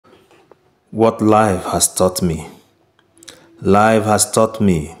What life has taught me. Life has taught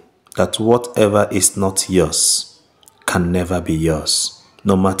me that whatever is not yours can never be yours,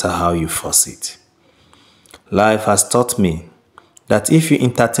 no matter how you force it. Life has taught me that if you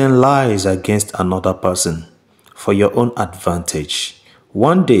entertain lies against another person for your own advantage,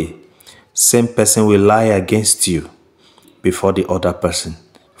 one day, same person will lie against you before the other person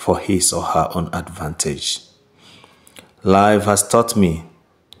for his or her own advantage. Life has taught me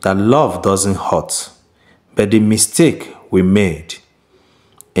that love doesn't hurt, but the mistake we made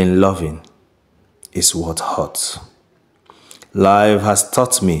in loving is what hurts. Life has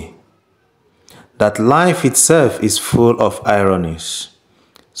taught me that life itself is full of ironies.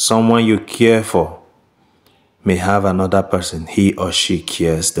 Someone you care for may have another person he or she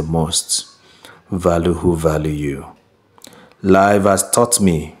cares the most value who value you. Life has taught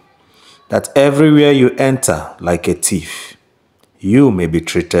me that everywhere you enter like a thief, you may be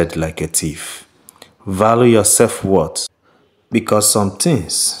treated like a thief. Value your self-worth, because some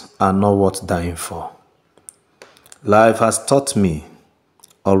things are not worth dying for. Life has taught me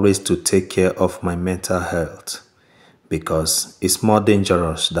always to take care of my mental health, because it's more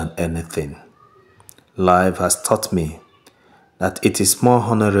dangerous than anything. Life has taught me that it is more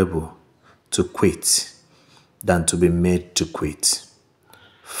honorable to quit than to be made to quit.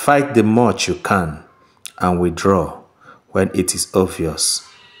 Fight the much you can and withdraw when it is obvious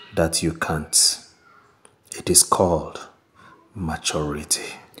that you can't. It is called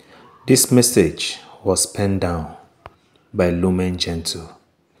maturity. This message was penned down by Lumen Gentum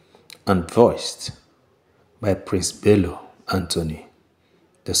and voiced by Prince Bello Anthony,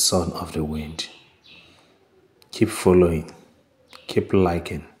 the son of the wind. Keep following, keep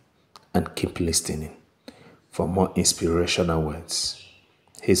liking, and keep listening for more inspirational words.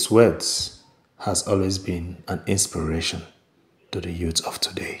 His words has always been an inspiration to the youth of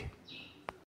today.